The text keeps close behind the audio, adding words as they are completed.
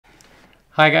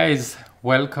Hi guys,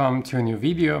 welcome to a new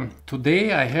video.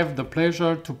 Today I have the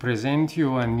pleasure to present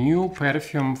you a new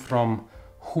perfume from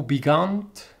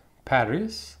Houbigant,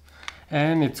 Paris,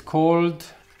 and it's called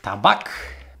Tabac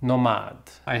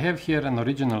Nomade. I have here an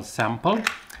original sample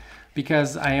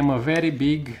because I am a very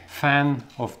big fan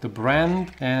of the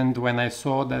brand, and when I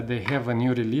saw that they have a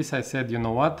new release I said, you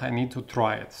know what, I need to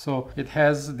try it. So it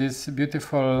has this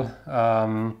beautiful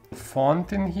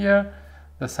font in here.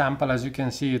 The sample, as you can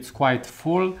see, it's quite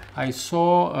full. I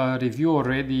saw a review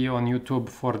already on YouTube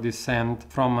for this scent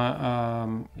from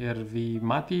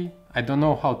Ervimati. I don't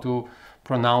know how to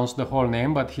pronounce the whole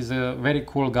name, but he's a very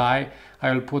cool guy.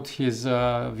 I will put his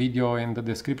video in the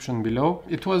description below.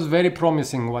 It was very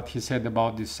promising what he said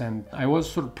about this scent. I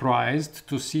was surprised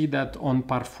to see that on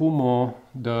Parfumo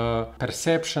the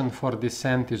perception for this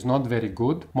scent is not very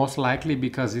good. Most likely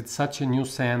because it's such a new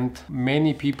scent,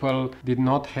 many people did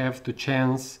not have the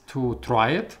chance to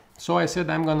try it. So I said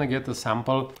I'm gonna get a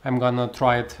sample, I'm gonna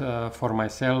try it for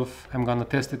myself, I'm gonna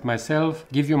test it myself,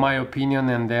 give you my opinion,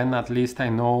 and then at least I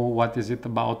know what is it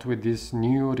about with this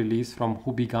new release from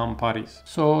Houbigant Paris.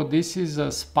 So this is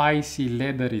a spicy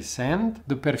leathery scent.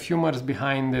 The perfumers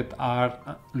behind it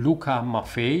are Luca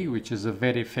Maffei, which is a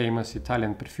very famous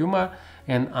Italian perfumer,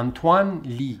 and Antoine.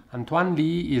 Antoine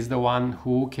is the one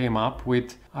who came up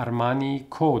with Armani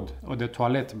Code Eau de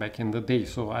Toilette back in the day.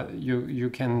 So you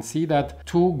can see that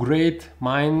two great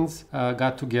minds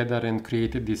got together and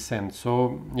created this scent.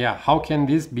 So yeah, how can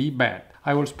this be bad?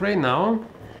 I will spray now.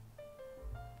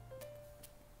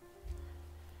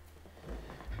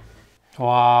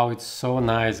 Wow, it's so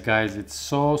nice, guys. It's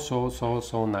so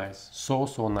nice.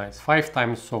 So nice. 5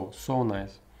 times so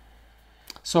nice.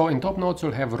 So in top notes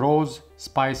you'll have rose,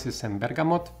 spices and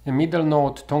bergamot. In middle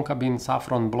note, tonka bean,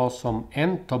 saffron, blossom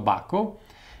and tobacco.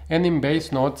 And in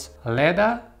base notes,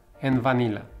 leather and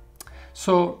vanilla.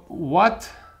 So what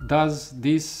does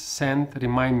this scent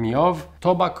remind me of?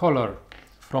 Tabac color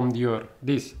from Dior.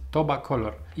 This Tabac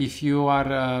color. If you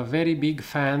are a very big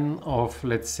fan of,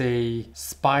 let's say,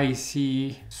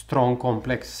 spicy, strong,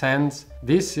 complex scents,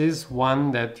 this is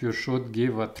one that you should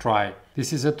give a try.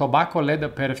 This is a tobacco leather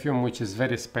perfume which is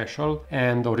very special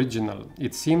and original.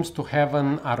 It seems to have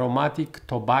an aromatic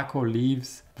tobacco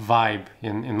leaves vibe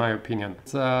in my opinion.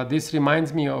 This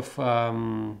reminds me of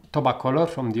Tabac color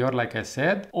from Dior, like I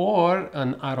said, or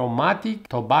an aromatic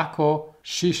tobacco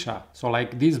shisha. So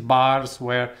like these bars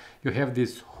where you have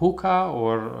this hookah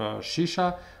or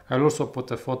shisha. I'll also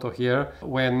put a photo here.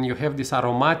 When you have this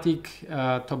aromatic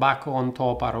tobacco on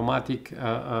top, aromatic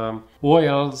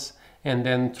oils, and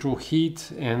then through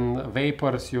heat and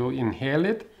vapors you inhale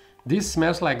it. This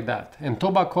smells like that, and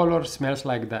Tabac color smells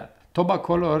like that. Tabac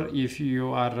color, if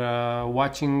you are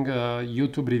watching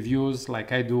YouTube reviews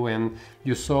like I do, and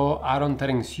you saw Aaron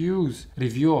Terensiu's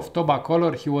review of Tabac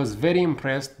color, he was very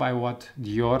impressed by what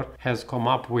Dior has come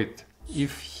up with.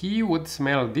 If he would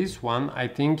smell this one, I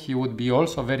think he would be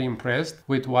also very impressed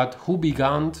with what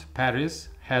Houbigant Paris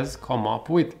has come up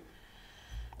with.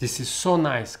 This is so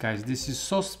nice, guys. This is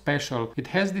so special. It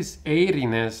has this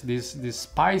airiness, this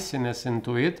spiciness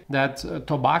into it that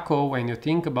tobacco, when you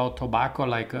think about tobacco,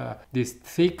 like this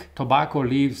thick tobacco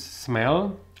leaves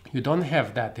smell, you don't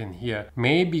have that in here.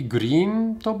 Maybe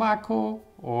green tobacco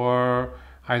or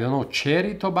I don't know,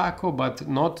 cherry tobacco, but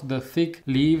not the thick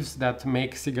leaves that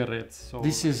make cigarettes. So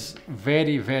this is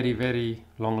very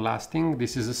long lasting.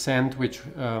 This is a scent which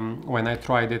when I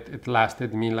tried it, it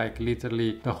lasted me like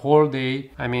literally the whole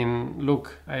day. I mean,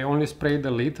 look, I only sprayed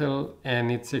a little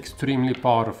and it's extremely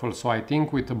powerful. So I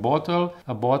think with a bottle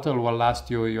will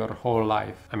last you your whole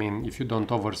life. I mean, if you don't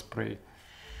overspray.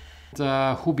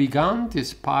 Houbigant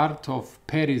is part of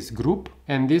Paris group,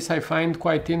 and this I find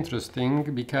quite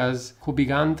interesting because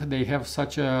Houbigant, they have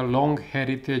such a long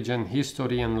heritage and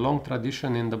history and long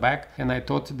tradition in the back, and I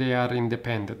thought they are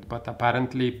independent, but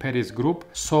apparently Paris group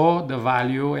saw the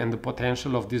value and the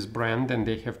potential of this brand and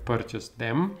they have purchased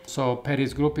them. So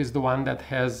Paris group is the one that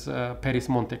has Paris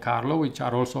Monte Carlo, which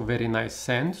are also very nice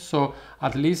scents. So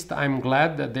at least I'm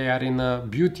glad that they are in a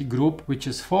beauty group which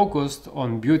is focused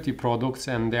on beauty products,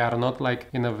 and they are not like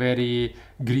in a very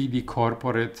greedy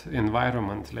corporate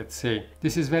environment, let's say.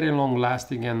 This is very long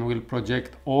lasting and will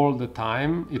project all the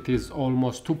time. It is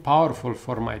almost too powerful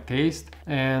for my taste,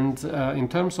 and in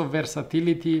terms of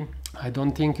versatility, I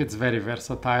don't think it's very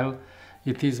versatile.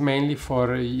 It is mainly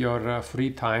for your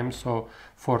free time, so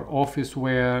for office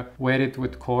wear, wear it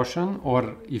with caution,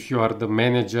 or if you are the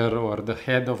manager or the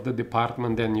head of the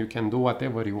department, then you can do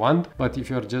whatever you want. But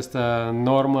if you're just a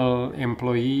normal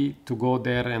employee to go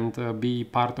there and be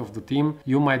part of the team,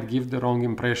 you might give the wrong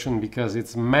impression because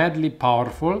it's madly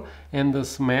powerful and the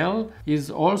smell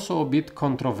is also a bit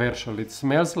controversial. It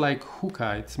smells like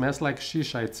hookah, it smells like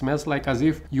shisha, it smells like as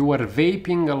if you were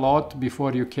vaping a lot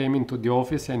before you came into the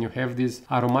office and you have these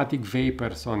aromatic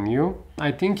vapors on you.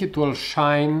 I think it will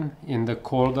shine in the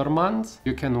colder months.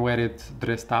 You can wear it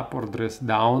dressed up or dressed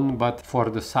down, but for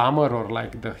the summer or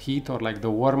like the heat or like the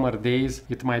warmer days,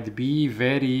 it might be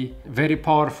very, very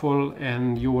powerful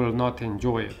and you will not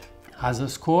enjoy it. As a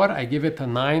score, I give it a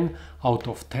 9 out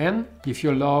of 10. If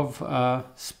you love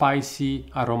spicy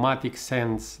aromatic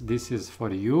scents, this is for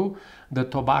you. The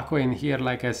tobacco in here,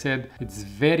 like I said, it's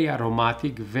very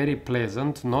aromatic, very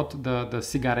pleasant, not the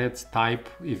cigarettes type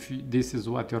if this is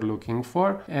what you're looking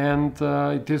for. And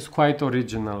it is quite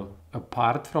original.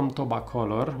 Apart from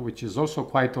Tobacolor, which is also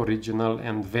quite original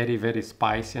and very, very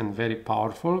spicy and very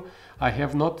powerful, I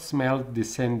have not smelled the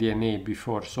Saint DNA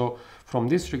before. So from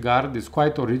this regard, it's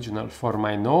quite original for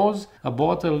my nose. A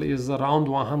bottle is around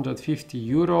 150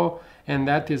 euro, and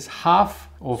that is half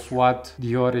of what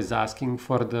Dior is asking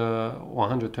for the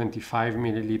 125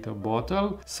 milliliter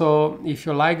bottle. So if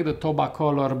you like the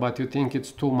Tobacolor but you think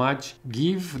it's too much,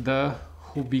 give the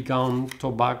Houbigant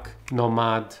Tabac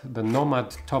Nomade, the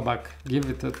Nomad Tabac, give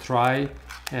it a try,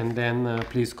 and then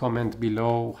please comment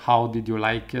below how did you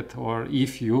like it, or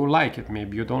if you like it.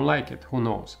 Maybe you don't like it, who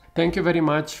knows. Thank you very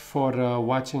much for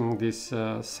watching this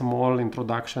small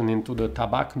introduction into the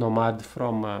Tabac Nomade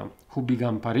from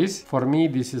Houbigant Paris. For me,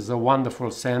 this is a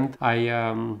wonderful scent. I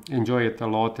enjoy it a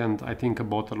lot, and I think a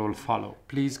bottle will follow.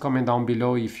 Please comment down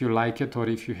below if you like it or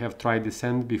if you have tried the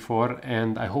scent before,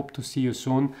 and I hope to see you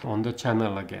soon on the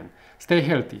channel again. Stay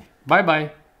healthy. Bye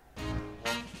bye.